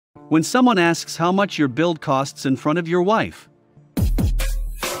When someone asks how much your build costs in front of your wife.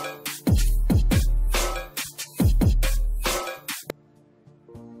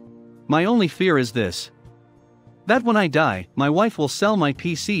 My only fear is this: that when I die, my wife will sell my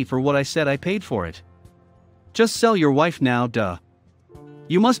PC for what I said I paid for it. Just sell your wife now, duh.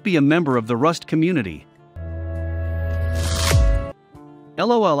 You must be a member of the Rust community.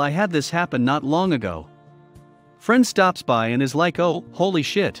 LOL, I had this happen not long ago. Friend stops by and is like, oh, holy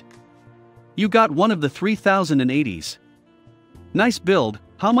shit. You got one of the 3080s. Nice build,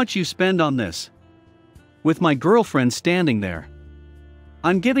 how much you spend on this? With my girlfriend standing there.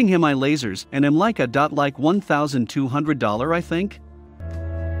 I'm giving him my lasers and am like $1,200 I think?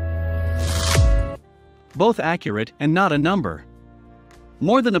 Both accurate and not a number.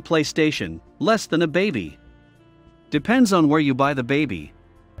 More than a PlayStation, less than a baby. Depends on where you buy the baby.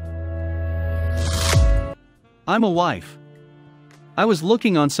 I'm a wife. I was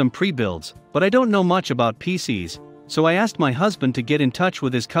looking on some pre-builds, but I don't know much about PCs, so I asked my husband to get in touch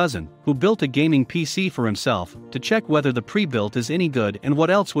with his cousin, who built a gaming PC for himself, to check whether the pre-built is any good and what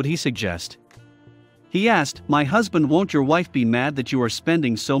else would he suggest. He asked, my husband, won't your wife be mad that you are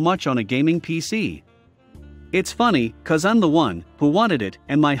spending so much on a gaming PC? It's funny, cause I'm the one who wanted it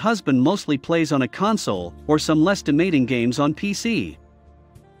and my husband mostly plays on a console or some less demanding games on PC.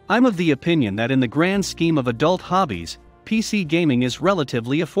 I'm of the opinion that in the grand scheme of adult hobbies, PC gaming is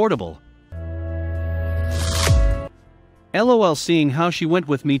relatively affordable. LOL, seeing how she went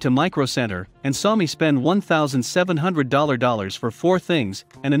with me to Micro Center and saw me spend $1,700 for 4 things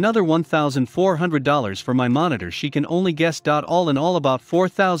and another $1,400 for my monitor, she can only guess. All in all about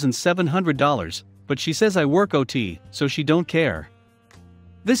 $4,700, but she says I work OT, so she don't care.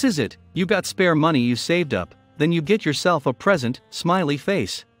 This is it, you got spare money you saved up, then you get yourself a present, smiley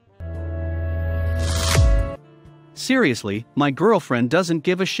face. Seriously, my girlfriend doesn't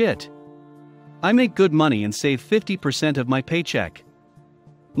give a shit. I make good money and save 50% of my paycheck.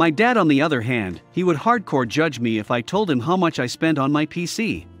 My dad, on the other hand, he would hardcore judge me if I told him how much I spent on my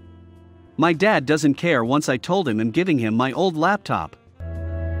PC. My dad doesn't care once I told him I'm giving him my old laptop.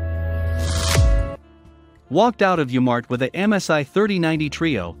 Walked out of Umart with a MSI 3090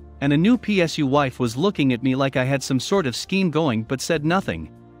 Trio, and a new PSU. Wife was looking at me like I had some sort of scheme going but said nothing.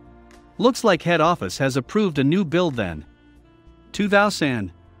 Looks like head office has approved a new build then.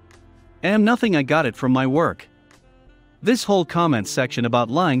 2000. Nothing, I got it from my work. This whole comment section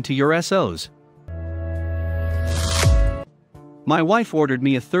about lying to your SOs. My wife ordered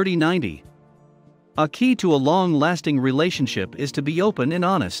me a 3090. A key to a long-lasting relationship is to be open and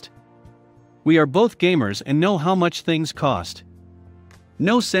honest. We are both gamers and know how much things cost.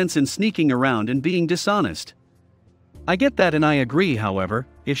 No sense in sneaking around and being dishonest. I get that and I agree, however,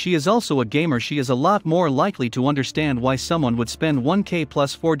 if she is also a gamer she is a lot more likely to understand why someone would spend $1,000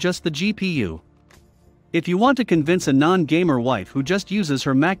 plus for just the GPU. If you want to convince a non-gamer wife who just uses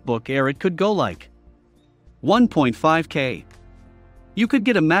her MacBook Air, it could go like $1.5K. You could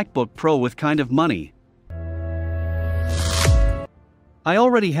get a MacBook Pro with kind of money. I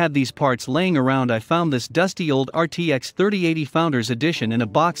already had these parts laying around. I found this dusty old RTX 3080 Founders Edition in a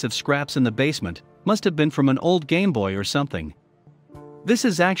box of scraps in the basement. Must have been from an old Game Boy or something. This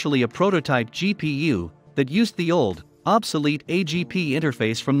is actually a prototype GPU that used the old, obsolete AGP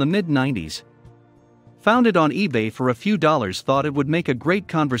interface from the mid-90s. Found it on eBay for a few dollars, thought it would make a great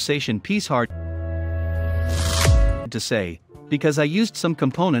conversation piece. Hard to say, because I used some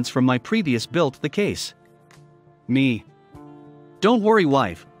components from my previous build. The case. Me. Don't worry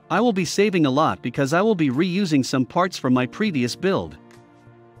wife, I will be saving a lot because I will be reusing some parts from my previous build.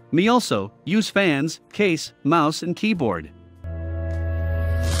 Me also, use fans, case, mouse and keyboard.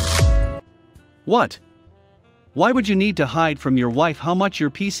 What? Why would you need to hide from your wife how much your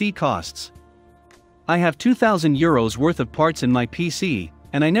PC costs? I have 2,000 euros worth of parts in my PC,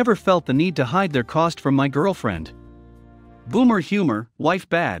 and I never felt the need to hide their cost from my girlfriend. Boomer humor, wife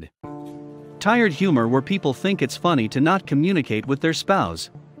bad. Tired humor where people think it's funny to not communicate with their spouse.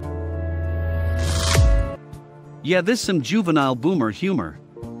 Yeah, this some juvenile boomer humor.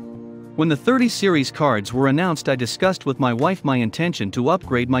 When the 30 series cards were announced, I discussed with my wife my intention to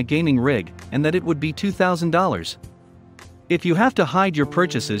upgrade my gaming rig and that it would be $2,000. If you have to hide your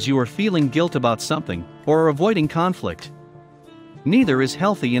purchases, you are feeling guilt about something or are avoiding conflict. Neither is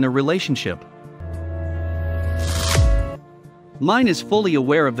healthy in a relationship. Mine is fully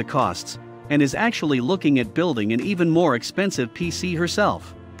aware of the costs and is actually looking at building an even more expensive PC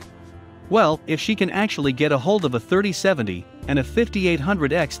herself. Well, if she can actually get a hold of a 3070 and a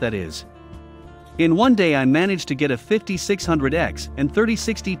 5800X, that is. In one day I managed to get a 5600X and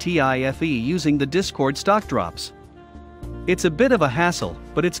 3060 Ti FE using the Discord stock drops. It's a bit of a hassle,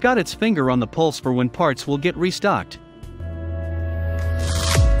 but it's got its finger on the pulse for when parts will get restocked.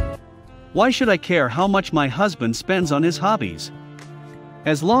 Why should I care how much my husband spends on his hobbies?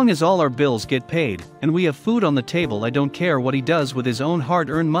 As long as all our bills get paid, and we have food on the table, I don't care what he does with his own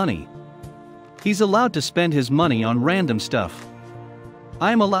hard-earned money. He's allowed to spend his money on random stuff.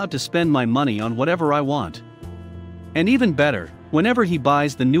 I am allowed to spend my money on whatever I want. And even better, whenever he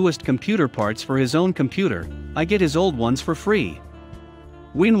buys the newest computer parts for his own computer, I get his old ones for free.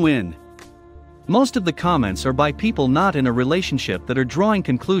 Win-win. Most of the comments are by people not in a relationship that are drawing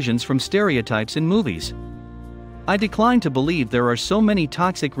conclusions from stereotypes in movies. I decline to believe there are so many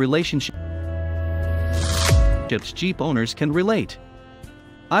toxic relationships Jeep owners can relate.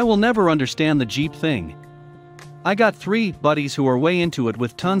 I will never understand the Jeep thing. I got 3 buddies who are way into it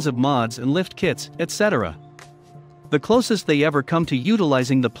with tons of mods and lift kits, etc. The closest they ever come to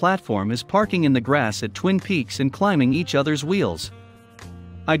utilizing the platform is parking in the grass at Twin Peaks and climbing each other's wheels.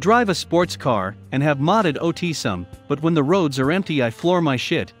 I drive a sports car and have modded OT some, but when the roads are empty I floor my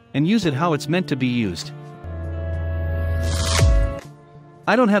shit and use it how it's meant to be used.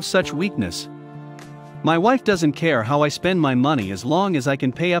 I don't have such weakness. My wife doesn't care how I spend my money as long as I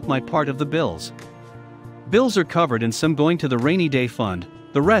can pay up my part of the bills. Bills are covered and some going to the rainy day fund,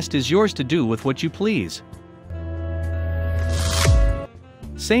 the rest is yours to do with what you please.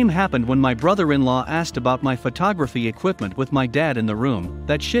 Same happened when my brother-in-law asked about my photography equipment with my dad in the room.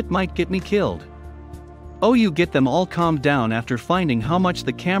 That shit might get me killed. Oh, you get them all calmed down after finding how much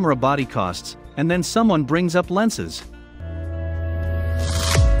the camera body costs, and then someone brings up lenses.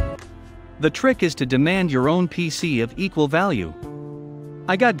 The trick is to demand your own PC of equal value.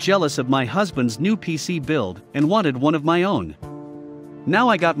 I got jealous of my husband's new PC build and wanted one of my own. Now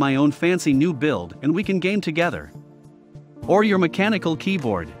I got my own fancy new build and we can game together. Or your mechanical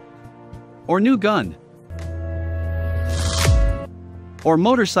keyboard. Or new gun. Or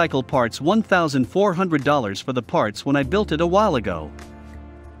motorcycle parts, $1,400 for the parts when I built it a while ago.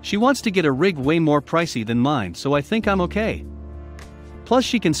 She wants to get a rig way more pricey than mine, so I think I'm okay. Plus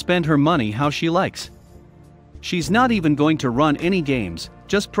she can spend her money how she likes. She's not even going to run any games,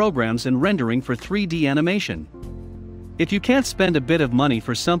 just programs and rendering for 3D animation. If you can't spend a bit of money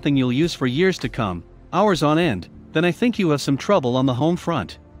for something you'll use for years to come, hours on end, then I think you have some trouble on the home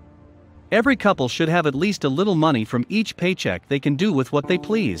front. Every couple should have at least a little money from each paycheck they can do with what they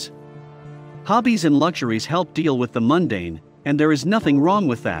please. Hobbies and luxuries help deal with the mundane, and there is nothing wrong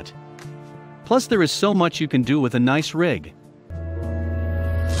with that. Plus there is so much you can do with a nice rig.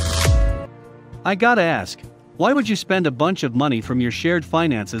 I gotta ask, why would you spend a bunch of money from your shared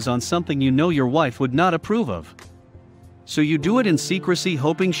finances on something you know your wife would not approve of? So you do it in secrecy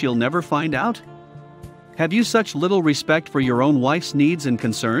hoping she'll never find out? Have you such little respect for your own wife's needs and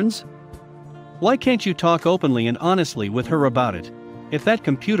concerns? Why can't you talk openly and honestly with her about it? If that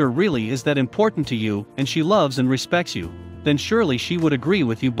computer really is that important to you and she loves and respects you, then surely she would agree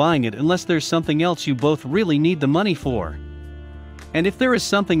with you buying it unless there's something else you both really need the money for. And if there is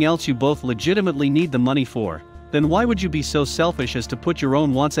something else you both legitimately need the money for, then why would you be so selfish as to put your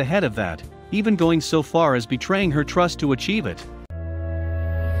own wants ahead of that, even going so far as betraying her trust to achieve it?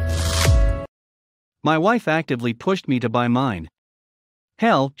 My wife actively pushed me to buy mine.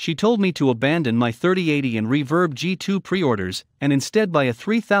 Hell, she told me to abandon my 3080 and Reverb G2 pre-orders and instead buy a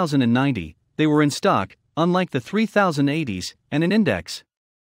 3090. They were in stock, unlike the 3080s, and an index.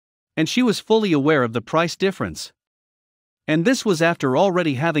 And she was fully aware of the price difference. And this was after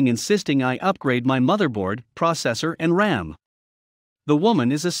already having insisting I upgrade my motherboard, processor and RAM. The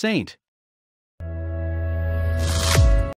woman is a saint.